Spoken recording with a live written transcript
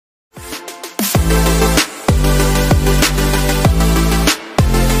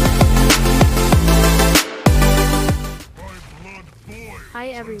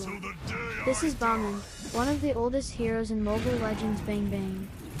everyone. This is Balmond, one of the oldest heroes in Mobile Legends Bang Bang.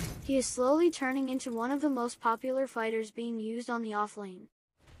 He is slowly turning into one of the most popular fighters being used on the offlane.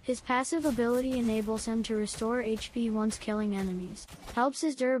 His passive ability enables him to restore HP once killing enemies, helps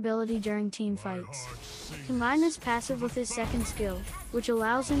his durability during team fights. Combine this passive with his second skill, which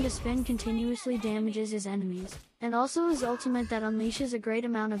allows him to spin continuously damages his enemies, and also his ultimate that unleashes a great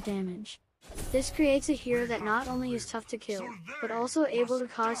amount of damage. This creates a hero that not only is tough to kill, but also able to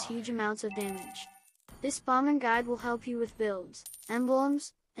cause huge amounts of damage. This Balmond guide will help you with builds,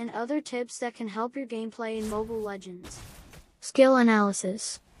 emblems, and other tips that can help your gameplay in Mobile Legends. Skill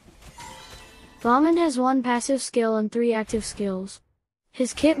Analysis. Balmond has 1 passive skill and 3 active skills.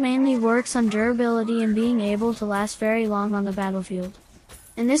 His kit mainly works on durability and being able to last very long on the battlefield.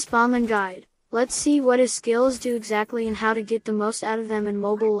 In this Balmond guide, let's see what his skills do exactly and how to get the most out of them in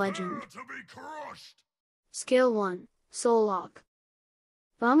Mobile Legend. Skill 1. Soul Lock.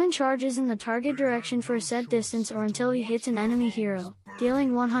 Balmond charges in the target direction for a set distance or until he hits an enemy hero,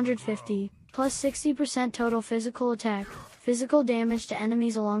 dealing 150, plus 60% total physical attack, physical damage to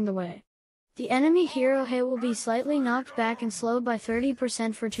enemies along the way. The enemy hero hit will be slightly knocked back and slowed by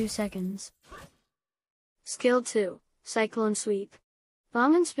 30% for 2 seconds. Skill 2. Cyclone Sweep.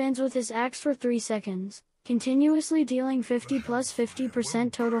 Balmond spins with his axe for 3 seconds, continuously dealing 50 plus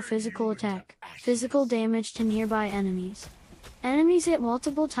 50% total physical attack, physical damage to nearby enemies. Enemies hit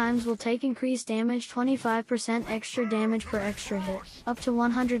multiple times will take increased damage 25% extra damage per extra hit, up to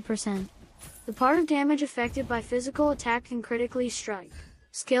 100%. The part of damage affected by physical attack can critically strike.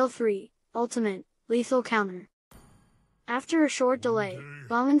 Skill 3. Ultimate, Lethal Counter. After a short delay,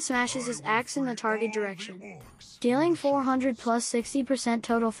 Balmond smashes his axe in the target direction, dealing 400 plus 60%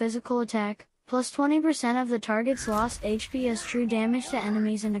 total physical attack, plus 20% of the target's lost HP as true damage to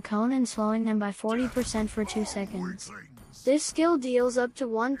enemies in a cone and slowing them by 40% for 2 seconds. This skill deals up to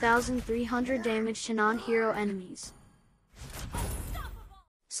 1,300 damage to non-hero enemies.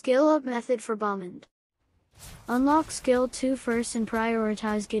 Skill Up Method for Balmond. Unlock Skill 2 first and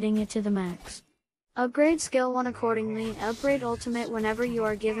prioritize getting it to the max. Upgrade Skill 1 accordingly and upgrade Ultimate whenever you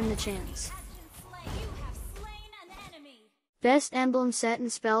are given the chance. Best Emblem Set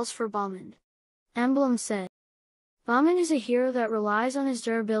and Spells for Balmond. Emblem Set. Balmond is a hero that relies on his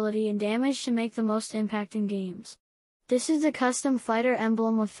durability and damage to make the most impact in games. This is the custom fighter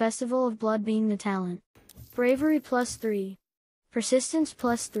emblem with Festival of Blood being the talent. Bravery plus 3. Persistence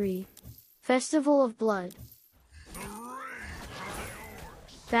plus 3. Festival of Blood.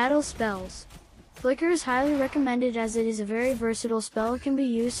 Battle Spells. Flicker is highly recommended as it is a very versatile spell. It can be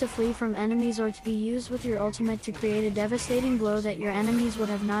used to flee from enemies or to be used with your ultimate to create a devastating blow that your enemies would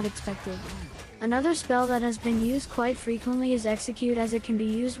have not expected. Another spell that has been used quite frequently is Execute, as it can be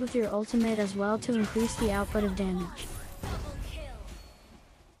used with your ultimate as well to increase the output of damage.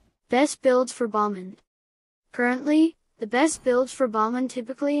 Best Builds for Balmond. Currently, the best builds for Balmond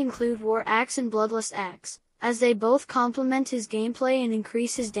typically include War Axe and Bloodlust Axe, as they both complement his gameplay and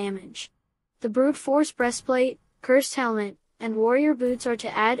increase his damage. The Brute Force Breastplate, Cursed Helmet, and Warrior Boots are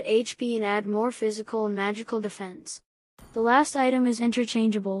to add HP and add more physical and magical defense. The last item is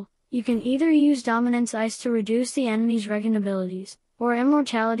interchangeable. You can either use Dominance Ice to reduce the enemy's regen abilities, or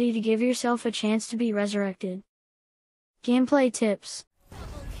Immortality to give yourself a chance to be resurrected. Gameplay Tips.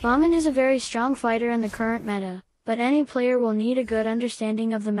 Balmond is a very strong fighter in the current meta, but any player will need a good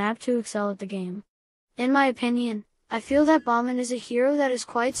understanding of the map to excel at the game. In my opinion, I feel that Balmond is a hero that is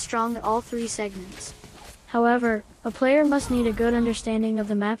quite strong at all 3 segments. However, a player must need a good understanding of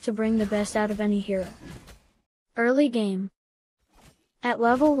the map to bring the best out of any hero. Early Game. At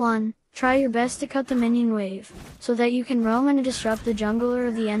level 1, try your best to cut the minion wave, so that you can roam and disrupt the jungler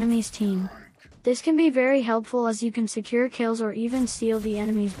of the enemy's team. This can be very helpful as you can secure kills or even steal the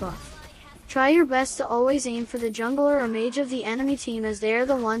enemy's buff. Try your best to always aim for the jungler or mage of the enemy team, as they are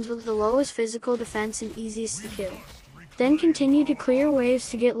the ones with the lowest physical defense and easiest to kill. Then continue to clear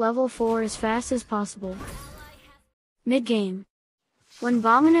waves to get level 4 as fast as possible. Mid-game. When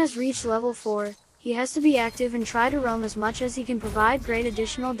Balmond has reached level 4, he has to be active and try to roam as much as he can, provide great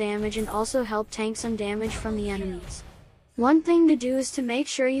additional damage and also help tank some damage from the enemies. One thing to do is to make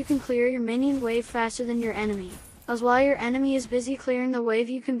sure you can clear your minion wave faster than your enemy, as while your enemy is busy clearing the wave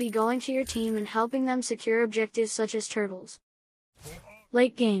you can be going to your team and helping them secure objectives such as turtles.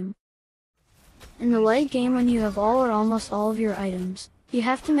 Late Game. In the late game, when you have all or almost all of your items, you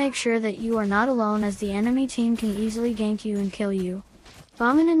have to make sure that you are not alone, as the enemy team can easily gank you and kill you.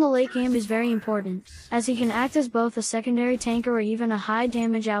 Balmond in the late game is very important, as he can act as both a secondary tanker or even a high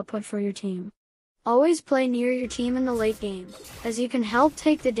damage output for your team. Always play near your team in the late game, as you can help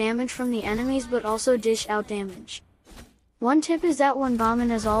take the damage from the enemies but also dish out damage. One tip is that when Balmond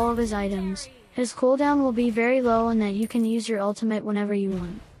has all of his items, his cooldown will be very low and that you can use your ultimate whenever you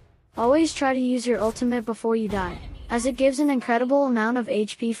want. Always try to use your ultimate before you die, as it gives an incredible amount of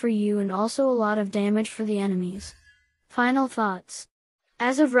HP for you and also a lot of damage for the enemies. Final thoughts.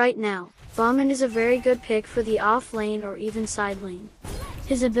 As of right now, Balmond is a very good pick for the off lane or even side lane.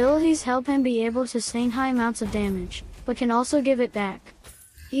 His abilities help him be able to sustain high amounts of damage, but can also give it back.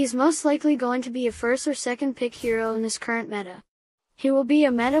 He is most likely going to be a first or second pick hero in this current meta. He will be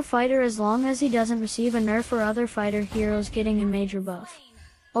a meta fighter as long as he doesn't receive a nerf or other fighter heroes getting a major buff.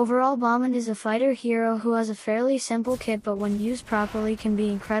 Overall, Balmond is a fighter hero who has a fairly simple kit but when used properly can be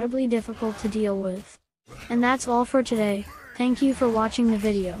incredibly difficult to deal with. And that's all for today. Thank you for watching the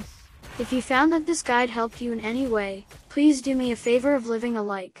video. If you found that this guide helped you in any way, please do me a favor of leaving a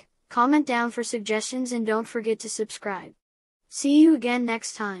like, comment down for suggestions and don't forget to subscribe. See you again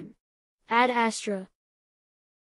next time. Ad Astra.